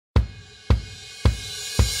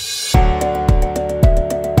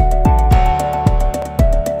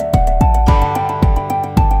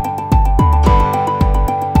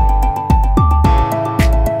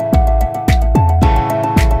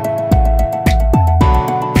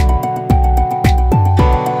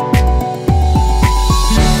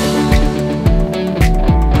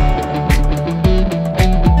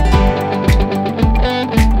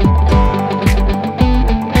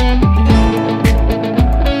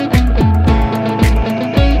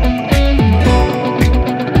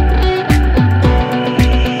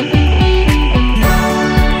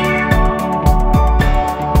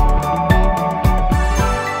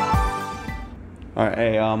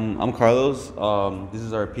Carlos. This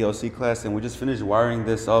is our PLC class, and we just finished wiring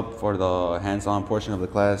this up for the hands-on portion of the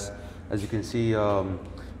class. As you can see,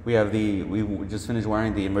 we just finished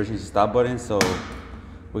wiring the emergency stop button, so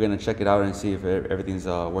we're gonna check it out and see if everything's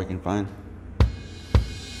working fine.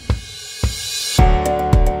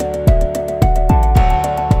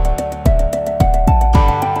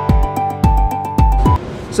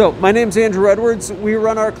 So my name's Andrew Edwards. We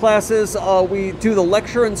run our classes. We do the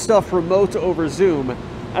lecture and stuff remote over Zoom.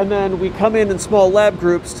 And then we come in small lab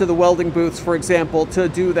groups to the welding booths, for example, to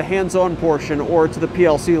do the hands-on portion or to the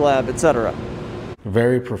PLC lab, etc.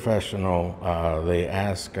 Very professional. They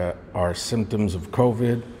ask our symptoms of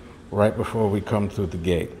COVID right before we come through the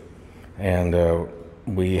gate. And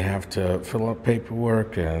we have to fill out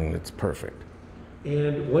paperwork, and it's perfect.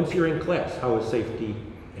 And once you're in class, how is safety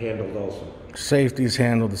handled also? Safety is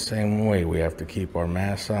handled the same way. We have to keep our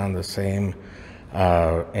masks on the same,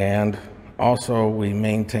 and also we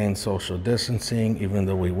maintain social distancing. Even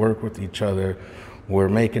though we work with each other, we're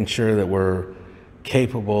making sure that we're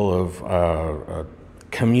capable of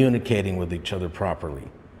communicating with each other properly.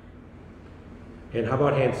 And how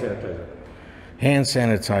about hand sanitizer? Hand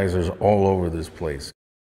sanitizers all over this place.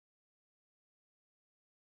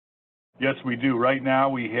 Yes, we do. Right now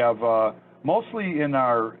we have mostly in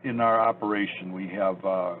our operation, we have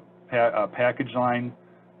package line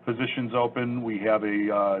positions open. We have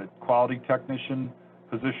a quality technician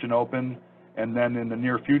position open, and then in the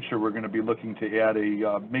near future, we're going to be looking to add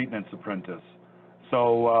a maintenance apprentice.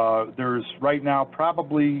 So there's right now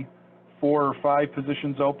probably 4 or 5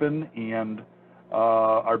 positions open, and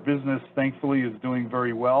our business, thankfully, is doing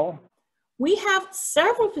very well. We have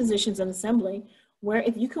several positions in assembly where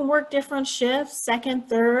if you can work different shifts, second,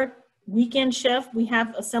 third, weekend shift, we have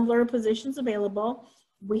assembler positions available.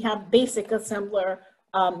 We have basic assembler,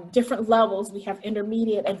 different levels. We have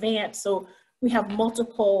intermediate, advanced. So we have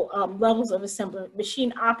multiple levels of assembler.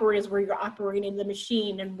 Machine operators where you're operating the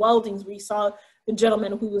machine, and weldings where you saw the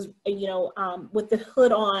gentleman who was, with the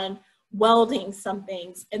hood on, welding some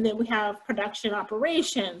things. And then we have production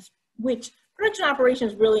operations, which production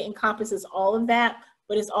operations really encompasses all of that,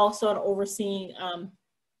 but it's also an overseeing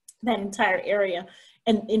that entire area.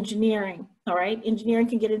 And engineering, all right? Engineering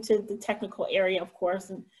can get into the technical area, of course,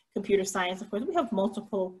 and computer science, of course. We have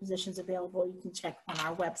multiple positions available. You can check on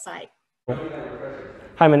our website.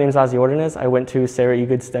 Hi, my name is Ozzy Ordonez. I went to Sarah E.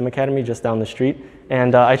 Good STEM Academy just down the street.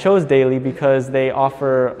 And I chose Daley because they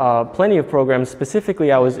offer plenty of programs.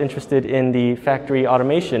 Specifically, I was interested in the factory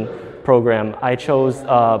automation program. I chose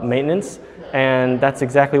maintenance, and that's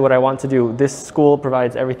exactly what I want to do. This school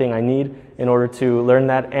provides everything I need in order to learn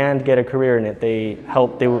that and get a career in it. They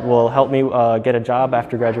will help me get a job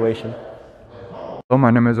after graduation. Hello, my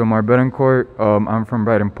name is Omar Betancourt. I'm from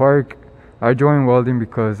Brighton Park. I joined welding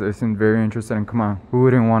because I seemed very interested, and come on, who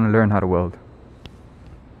wouldn't want to learn how to weld?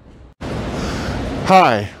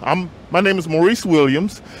 Hi, my name is Maurice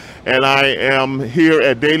Williams, and I am here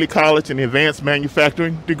at Daley College in the Advanced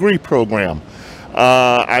Manufacturing Degree Program.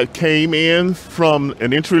 I came in from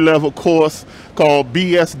an entry-level course called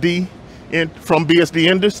BSD from BSD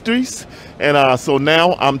Industries, and so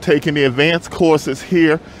now I'm taking the advanced courses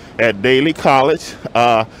here at Daley College.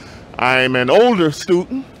 I'm an older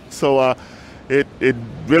student, so it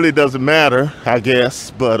really doesn't matter, I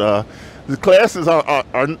guess, but the classes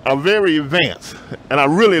are very advanced, and I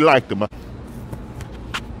really like them.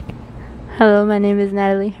 Hello, my name is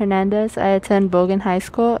Natalie Hernandez. I attend Bogan High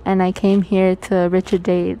School, and I came here to Richard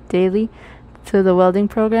Daley to the welding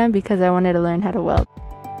program because I wanted to learn how to weld.